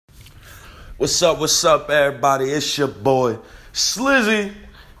What's up, everybody? It's your boy, Slizzy,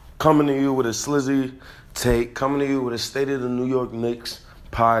 coming to you with a Slizzy take, coming to you with a State of the New York Knicks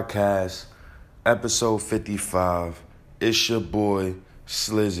podcast, episode 55. It's your boy,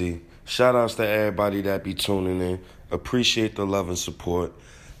 Slizzy. Shoutouts to everybody that be tuning in. Appreciate the love and support.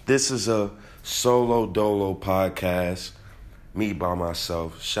 This is a solo dolo podcast, me by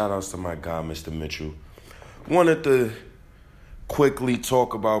myself. Shoutouts to my guy, Mr. Mitchell. Wanted to quickly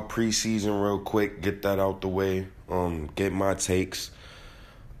talk about preseason real quick, get that out the way, get my takes.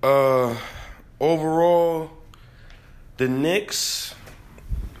 Overall, the Knicks,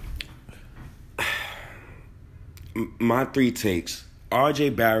 my three takes.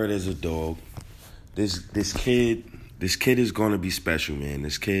 RJ Barrett is a dog. This kid is going to be special, man.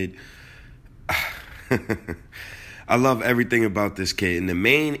 This kid, I love everything about this kid. And the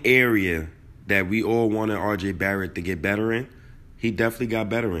main area that we all wanted RJ Barrett to get better in, he definitely got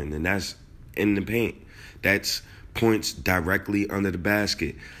better in, and that's in the paint. That's points directly under the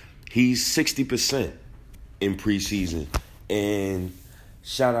basket. He's 60% in preseason. And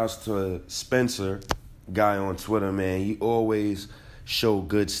shout-outs to Spencer, guy on Twitter, man. He always show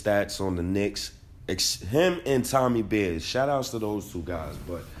good stats on the Knicks. Him and Tommy Bears. Shout-outs to those two guys.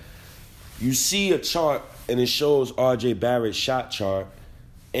 But you see a chart, and it shows RJ Barrett's shot chart,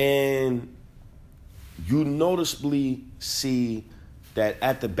 and you noticeably see that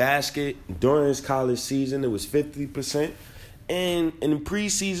at the basket during his college season it was 50%, and in the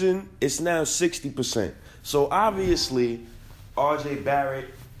preseason it's now 60%. So obviously RJ Barrett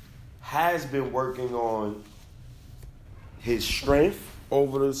has been working on his strength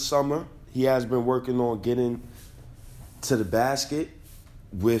over the summer. He has been working on getting to the basket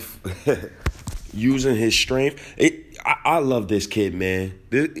with using his strength. I love this kid, man.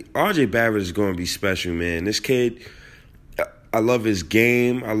 RJ Barrett is going to be special, man. This kid, I love his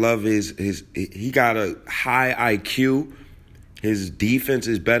game. I love he got a high IQ. His defense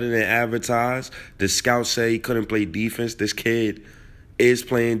is better than advertised. The scouts say he couldn't play defense. This kid is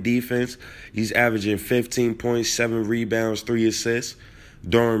playing defense. He's averaging 15 points, 7 rebounds, 3 assists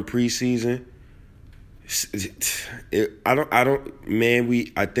during preseason.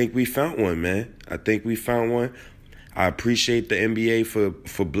 I think we found one, man. I think we found one. I appreciate the NBA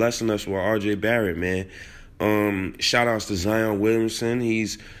for blessing us with RJ Barrett, man. Shout outs to Zion Williamson.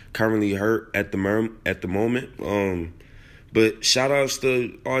 He's currently hurt at the moment. But shout outs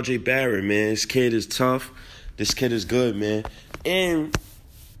to RJ Barrett, man. This kid is tough. This kid is good, man. And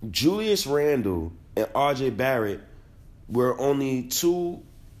Julius Randle and RJ Barrett were only two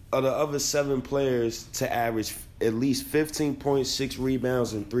of the other 7 players to average at least 15 points, 6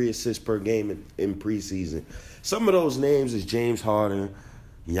 rebounds, and 3 assists per game in preseason. Some of those names is James Harden,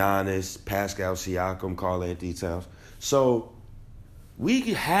 Giannis, Pascal Siakam, Karl-Anthony Towns. So we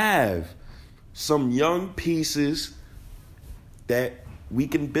have some young pieces that we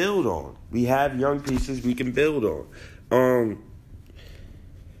can build on. We have young pieces we can build on.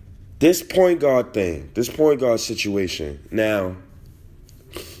 This point guard situation. Now,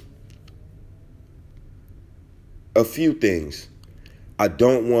 a few things. I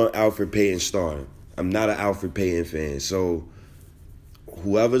don't want Alfred Payton starting. I'm not an Alfred Payton fan. So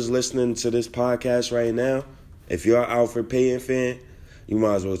whoever's listening to this podcast right now, if you're an Alfred Payton fan, you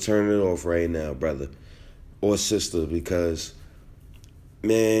might as well turn it off right now, brother or sister, because,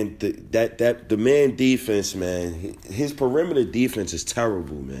 man, the man defense, man, his perimeter defense is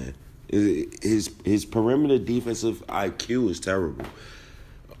terrible, man. His perimeter defensive IQ is terrible.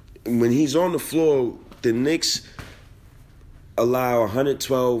 When he's on the floor, the Knicks allow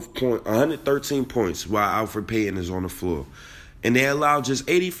 113 points while Alfred Payton is on the floor. And they allow just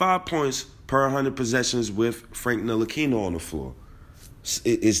 85 points per 100 possessions with Frank Ntilikina on the floor.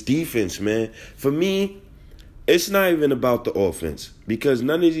 It's defense, man. For me, it's not even about the offense, because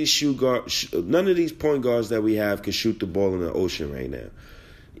none of these point guards that we have can shoot the ball in the ocean right now.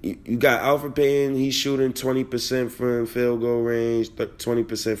 You got Alfred Payton, he's shooting 20% from field goal range,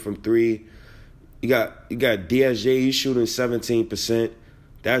 20% from 3. You got DSJ, he's shooting 17%.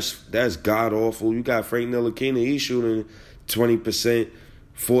 That's god awful. You got Frank Ntilikina, he's shooting 20%,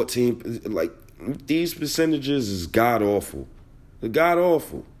 14%. Like, these percentages is god awful. They're god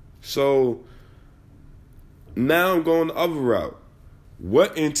awful. So now I'm going the other route.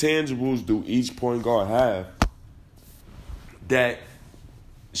 What intangibles do each point guard have that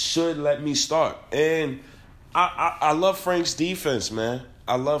should let me start? And I love Frank's defense, man.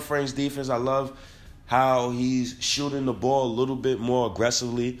 I love Frank's defense. I love how he's shooting the ball a little bit more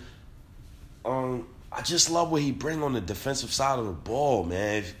aggressively. I just love what he bring on the defensive side of the ball,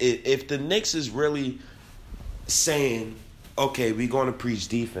 man. If the Knicks is really saying, okay, we're going to preach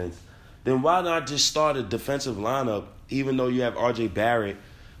defense, then why not just start a defensive lineup, even though you have R.J. Barrett,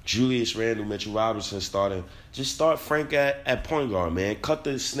 Julius Randle, Mitchell Robinson starting? Just start Frank at point guard, man. Cut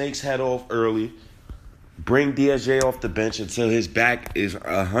the snake's head off early. Bring DSJ off the bench until his back is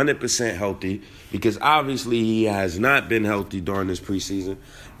 100% healthy, because obviously he has not been healthy during this preseason.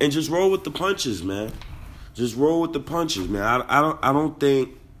 And just roll with the punches, man. Just roll with the punches, man. I don't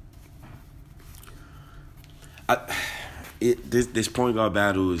think this point guard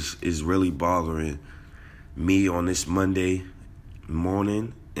battle is really bothering me on this Monday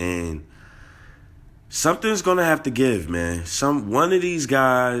morning, and something's gonna have to give, man. One of these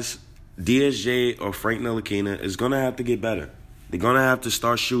guys, DSJ or Frank Ntilikina, is gonna have to get better. They're gonna have to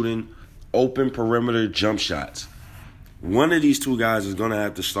start shooting open perimeter jump shots. One of these two guys is gonna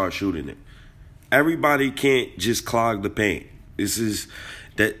have to start shooting it. Everybody can't just clog the paint.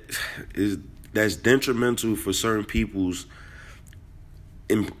 That's detrimental for certain people's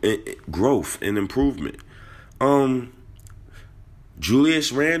growth and improvement.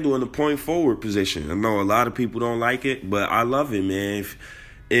 Julius Randle in the point forward position. I know a lot of people don't like it, but I love it, man.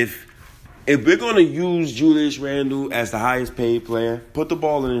 If we're gonna use Julius Randle as the highest paid player, put the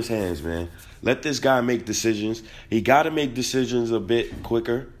ball in his hands, man. Let this guy make decisions. He got to make decisions a bit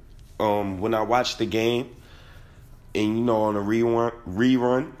quicker. When I watched the game, and on a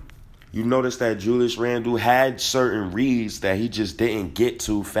rerun, you notice that Julius Randle had certain reads that he just didn't get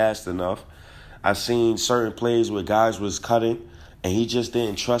to fast enough. I've seen certain plays where guys was cutting and he just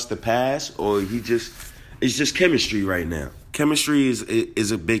didn't trust the pass, or it's just chemistry right now. Chemistry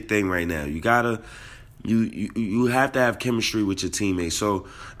is a big thing right now. You have to have chemistry with your teammates. So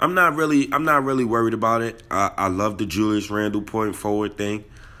I'm not really worried about it. I love the Julius Randle point forward thing.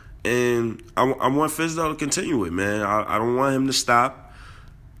 And I want Fizdale to continue it, man. I don't want him to stop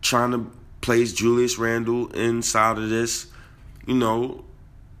trying to place Julius Randle inside of this point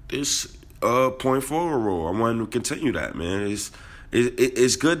forward role. I want him to continue that, man.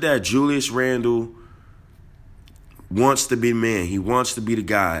 It's good that Julius Randle wants to be the man. He wants to be the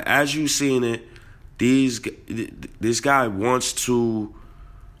guy. As you've seen it, this guy wants to,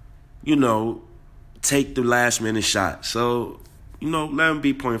 take the last minute shot. So, let him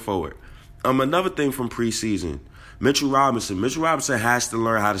be point forward. Another thing from preseason, Mitchell Robinson. Mitchell Robinson has to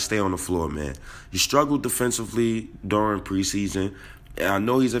learn how to stay on the floor, man. He struggled defensively during preseason. And I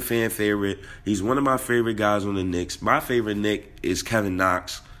know he's a fan favorite. He's one of my favorite guys on the Knicks. My favorite Knick is Kevin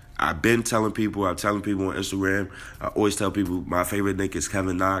Knox. I'm telling people on Instagram. I always tell people my favorite Knick is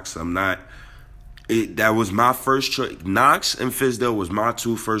Kevin Knox. That was my first choice. Knox and Fizdale was my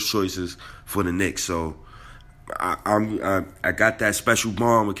two first choices for the Knicks. So I got that special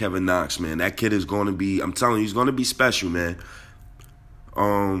bond with Kevin Knox, man. That kid is going to be, I'm telling you, he's going to be special, man.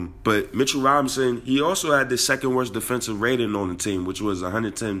 But Mitchell Robinson, he also had the second worst defensive rating on the team, which was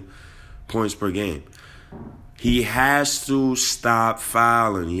 110 points per game. He has to stop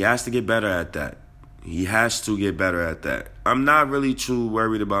fouling. He has to get better at that. I'm not really too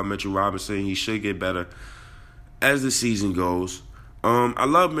worried about Mitchell Robinson. He should get better as the season goes. I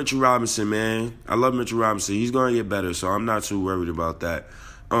love Mitchell Robinson, man. He's going to get better, so I'm not too worried about that.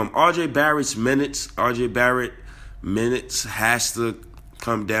 R.J. Barrett's minutes. Has to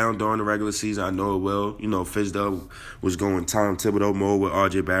come down during the regular season. I know it will. Fizdale was going Tom Thibodeau mode with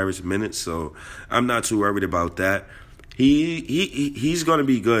R.J. Barrett's minutes, so I'm not too worried about that. He's going to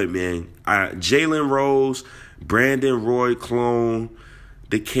be good, man. Jalen Rose, Brandon Roy clone.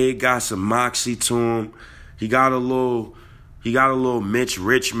 The kid got some moxie to him. He got a little Mitch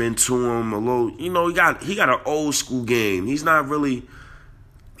Richmond to him. He got an old school game. He's not really.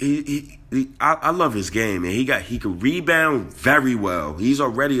 I love his game, man. He could rebound very well. He's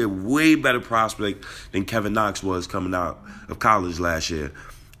already a way better prospect than Kevin Knox was coming out of college last year.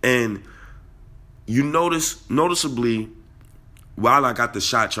 And you noticeably, while I got the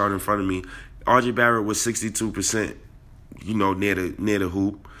shot chart in front of me, R.J. Barrett was 62%, near the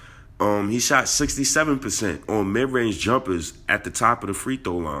hoop. He shot 67% on mid-range jumpers at the top of the free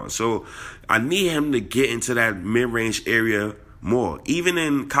throw line. So I need him to get into that mid-range area more. Even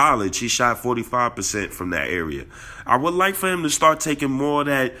in college, he shot 45% from that area. I would like for him to start taking more of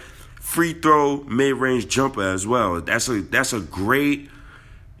that free throw mid-range jumper as well. That's a great,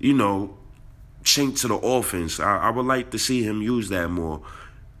 chink to the offense. I would like to see him use that more.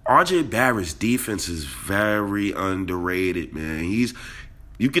 R.J. Barrett's defense is very underrated, man.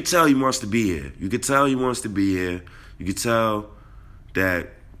 You could tell he wants to be here. You could tell that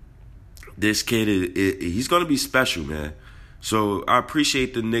this kid he's going to be special, man. So I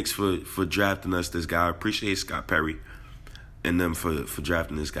appreciate the Knicks for drafting us this guy. I appreciate Scott Perry and them for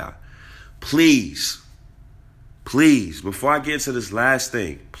drafting this guy. Please please, before I get to this last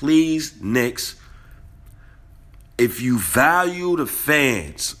thing, please, Knicks, if you value the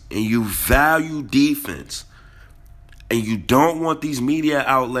fans and you value defense and you don't want these media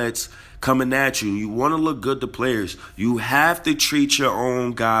outlets coming at you, you want to look good to players, you have to treat your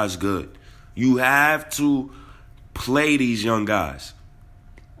own guys good. You have to play these young guys.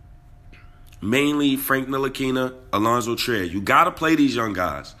 Mainly Frank Ntilikina, Alonzo Trier. You got to play these young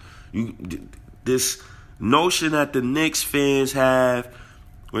guys. This notion that the Knicks fans have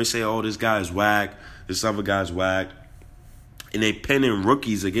when they say, oh, this guy's whack, this other guy's whack, and they pinning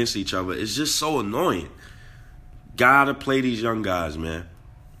rookies against each other, it's just so annoying. Got to play these young guys, man.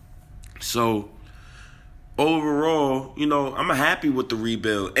 So, overall, I'm happy with the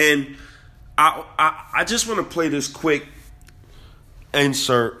rebuild. And I just want to play this quick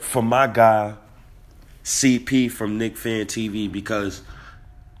insert for my guy, CP from Knick Fan TV, because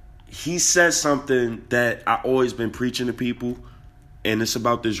he says something that I always been preaching to people, and it's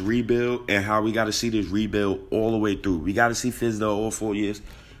about this rebuild and how we got to see this rebuild all the way through. We got to see Fizdale all 4 years.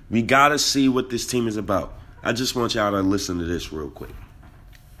 We got to see what this team is about. I just want y'all to listen to this real quick.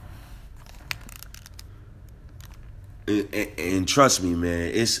 And trust me,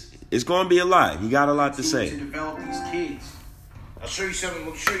 man, it's going to be a lot. He got a lot to say. To develop these kids. I'll show you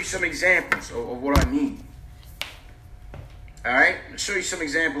some examples of what I mean. All right? I'll show you some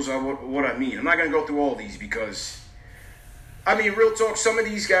examples of what I mean. I'm not going to go through all these because, real talk, some of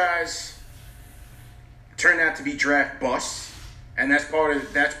these guys turned out to be draft busts, and that's part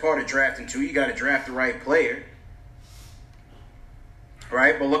of drafting too. You got to draft the right player. All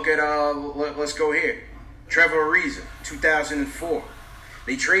right? But look at let's go here. Trevor Ariza, 2004.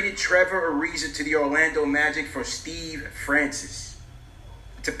 They traded Trevor Ariza to the Orlando Magic for Steve Francis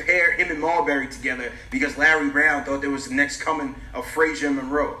to pair him and Marbury together because Larry Brown thought there was the next coming of Frazier and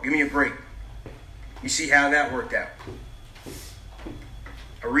Monroe. Give me a break. You see how that worked out.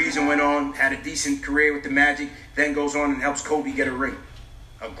 Ariza went on, had a decent career with the Magic, then goes on and helps Kobe get a ring.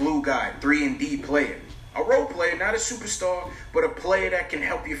 A glue guy, 3-and-D player. A role player, not a superstar, but a player that can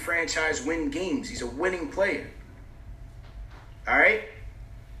help your franchise win games. He's a winning player. All right?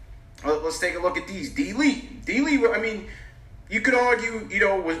 Let's take a look at these. D-Lee. D-Lee, you could argue,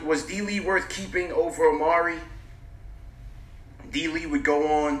 was D-Lee worth keeping over Amari? D-Lee would go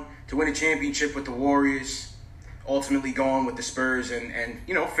on to win a championship with the Warriors, ultimately go on with the Spurs, and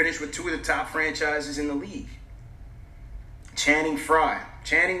finish with two of the top franchises in the league. Channing Frye.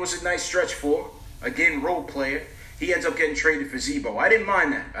 Channing was a nice stretch for. Again, role player. He ends up getting traded for Zebo. I didn't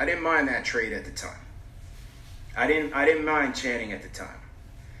mind that. I didn't mind that trade at the time. I didn't mind Channing at the time.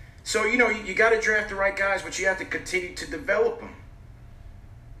 So, you got to draft the right guys, but you have to continue to develop them.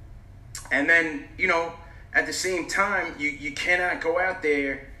 And then, at the same time, you cannot go out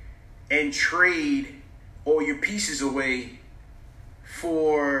there and trade all your pieces away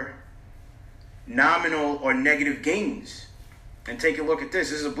for nominal or negative gains. And take a look at this.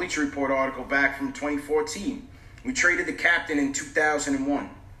 This is a Bleacher Report article back from 2014. We traded the captain in 2001.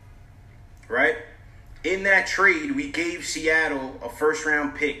 Right? In that trade, we gave Seattle a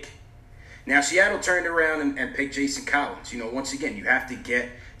first-round pick. Now, Seattle turned around and picked Jason Collins. Once again, you have to get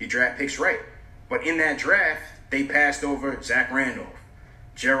your draft picks right. But in that draft, they passed over Zach Randolph,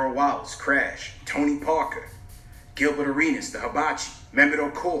 Gerald Wallace, Crash, Tony Parker, Gilbert Arenas, the Hibachi, Mehmet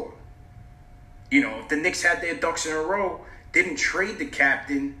Okur. If the Knicks had their ducks in a row, didn't trade the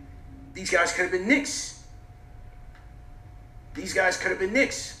captain, these guys could have been Knicks. These guys could have been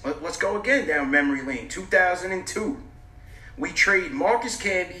Knicks. Let's go again down memory lane. 2002. We trade Marcus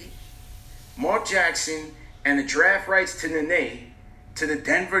Camby, Mark Jackson, and the draft rights to Nene to the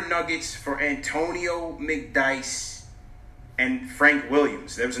Denver Nuggets for Antonio McDyess and Frank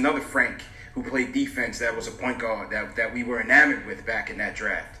Williams. There was another Frank who played defense that was a point guard that we were enamored with back in that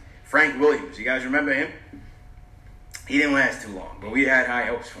draft. Frank Williams. You guys remember him? He didn't last too long, but we had high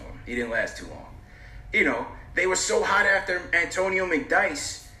hopes for him. He didn't last too long. They were so hot after Antonio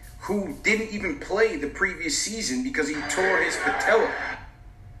McDyess, who didn't even play the previous season because he tore his patella,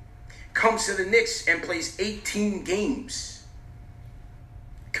 comes to the Knicks and plays 18 games.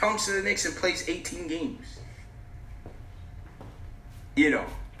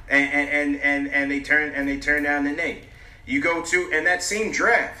 And they turn down Nene. You go to, and that same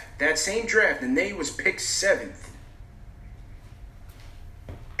draft, Nene was picked 7th.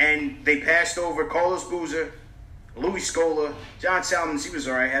 And they passed over Carlos Boozer, Louis Scola, John Salmons, he was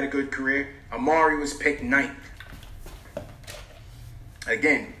all right, had a good career. Amari was picked 9th.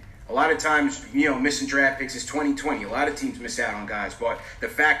 Again, a lot of times, missing draft picks is 2020. A lot of teams miss out on guys. But the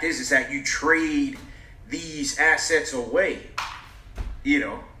fact is that you trade these assets away.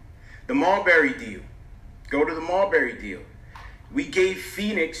 The Marbury deal. Go to the Marbury deal. We gave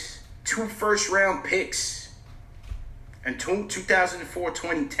Phoenix 2 first-round picks in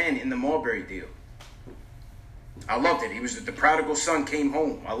 2004-2010 in the Marbury deal. I loved it. He was the prodigal son came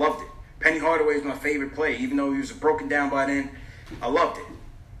home. I loved it. Penny Hardaway is my favorite player, even though he was broken down by then. I loved it.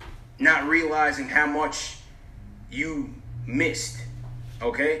 Not realizing how much you missed.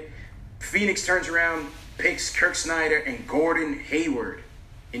 Okay? Phoenix turns around, picks Kirk Snyder and Gordon Hayward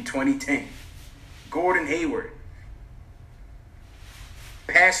in 2010. Gordon Hayward.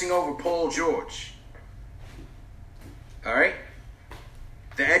 Passing over Paul George. All right?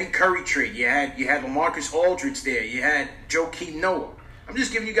 The Eddie Curry trade. You had LaMarcus Aldridge there. You had Joakim Noah. I'm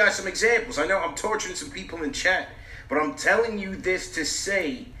just giving you guys some examples. I know I'm torturing some people in chat, but I'm telling you this to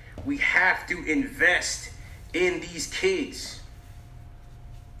say we have to invest in these kids.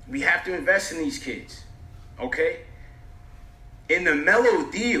 We have to invest in these kids. Okay? In the Melo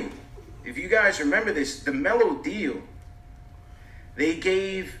deal, if you guys remember this, the Melo deal, they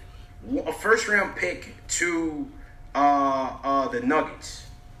gave a first-round pick to the Nuggets.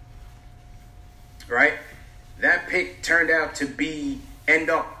 Right? That pick turned out to end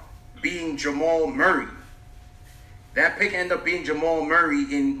up being Jamal Murray. That pick ended up being Jamal Murray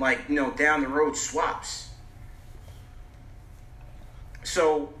in, down the road swaps.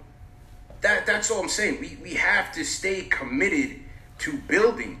 So that's all I'm saying. We have to stay committed to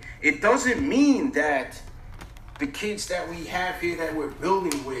building. It doesn't mean that the kids that we have here that we're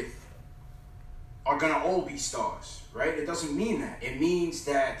building with are going to all be stars, right? It doesn't mean that. It means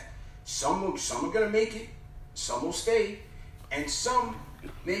that some are going to make it, some will stay, and some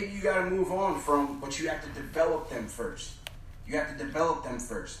maybe you got to move on from, but you have to develop them first. You have to develop them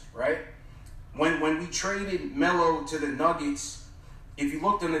first, right? When we traded Melo to the Nuggets, if you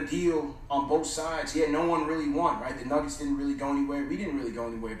looked on the deal on both sides, no one really won, right? The Nuggets didn't really go anywhere. We didn't really go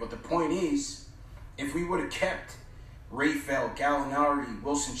anywhere. But the point is, if we would have kept Rayfeld, Gallinari,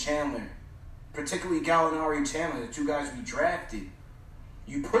 Wilson Chandler, particularly Gallinari and Chandler, the two guys we drafted,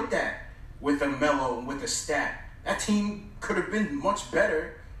 you put that with a Melo and with a Stat, that team could have been much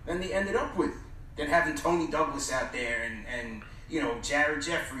better than they ended up with, than having Tony Douglas out there and Jared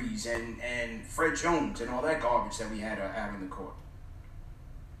Jeffries and Fred Jones and all that garbage that we had out in the court.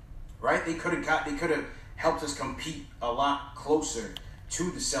 Right? They could have helped us compete a lot closer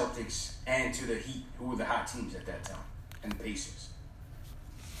to the Celtics and to the Heat, who were the hot teams at that time, and the Pacers.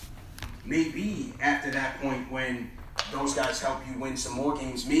 Maybe after that point when those guys help you win some more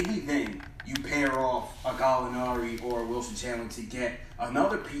games, maybe then you pair off a Gallinari or a Wilson Chandler to get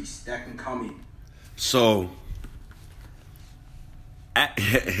another piece that can come in. So,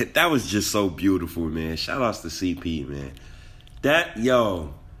 that was just so beautiful, man. Shout outs to CP, man.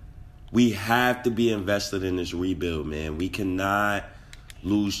 We have to be invested in this rebuild, man. We cannot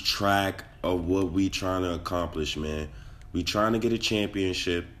lose track of what we trying to accomplish, man. We trying to get a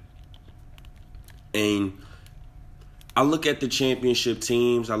championship. And I look at the championship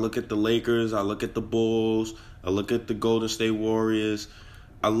teams. I look at the Lakers. I look at the Bulls. I look at the Golden State Warriors.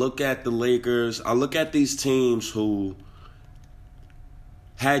 I look at the Lakers. I look at these teams who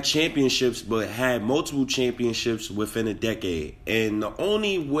had championships, but had multiple championships within a decade. And the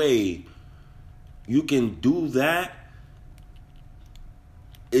only way you can do that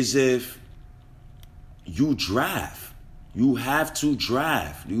is if you draft. You have to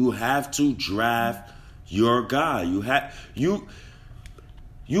draft. You have to draft your guy. You have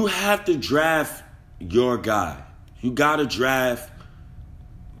to draft your guy. You gotta draft,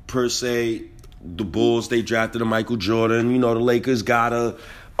 per se, the Bulls. They drafted a Michael Jordan. The Lakers got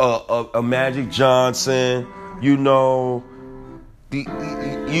a Magic Johnson. You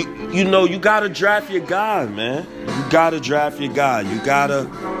gotta draft your guy, man. You gotta draft your guy.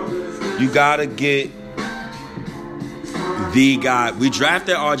 You gotta get the guy. We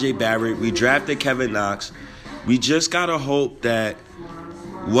drafted RJ Barrett. We drafted Kevin Knox. We just gotta hope that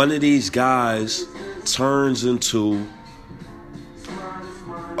one of these guys turns into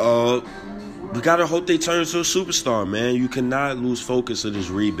we gotta hope they turn into a superstar, man. You cannot lose focus of this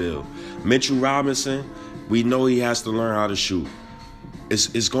rebuild. Mitchell Robinson, we know he has to learn how to shoot.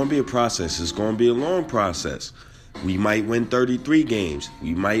 It's going to be a process. It's going to be a long process. We might win 33 games.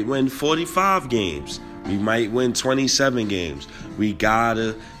 We might win 45 games. We might win 27 games. We got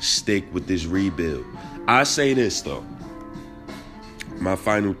to stick with this rebuild. I say this, though. My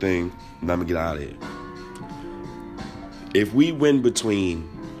final thing, let me get out of here. If we win between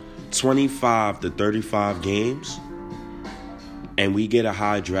 25 to 35 games and we get a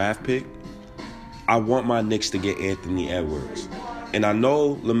high draft pick, I want my Knicks to get Anthony Edwards. And I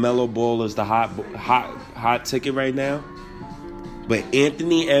know LaMelo Ball is the hot ticket right now. But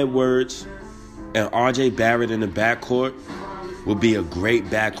Anthony Edwards and RJ Barrett in the backcourt would be a great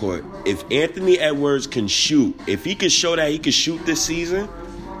backcourt. If Anthony Edwards can shoot, if he can show that he can shoot this season,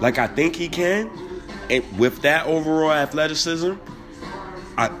 like I think he can, and with that overall athleticism,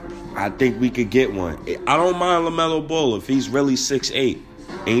 I think we could get one. I don't mind LaMelo Ball if he's really 6'8",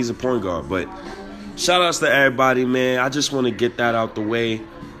 and he's a point guard. But shout outs to everybody, man. I just want to get that out the way.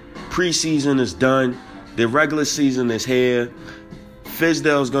 Preseason is done. The regular season is here.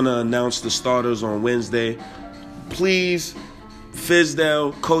 Fizdale's going to announce the starters on Wednesday. Please,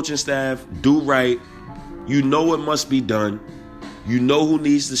 Fizdale, coaching staff, do right. You know what must be done. You know who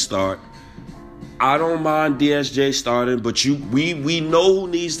needs to start. I don't mind DSJ starting, but we know who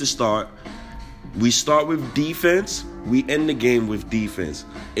needs to start. We start with defense. We end the game with defense.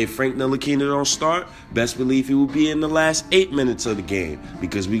 If Frank Ntilikina don't start, best believe he will be in the last 8 minutes of the game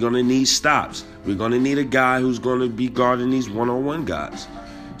because we're going to need stops. We're going to need a guy who's going to be guarding these one-on-one guys.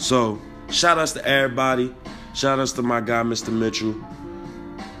 So, shout outs to everybody. Shout outs to my guy, Mr. Mitchell.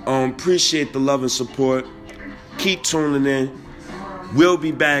 Appreciate the love and support. Keep tuning in. We'll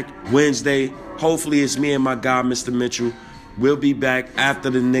be back Wednesday. Hopefully it's me and my guy, Mr. Mitchell. We'll be back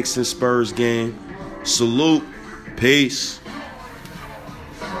after the Knicks and Spurs game. Salute. Peace.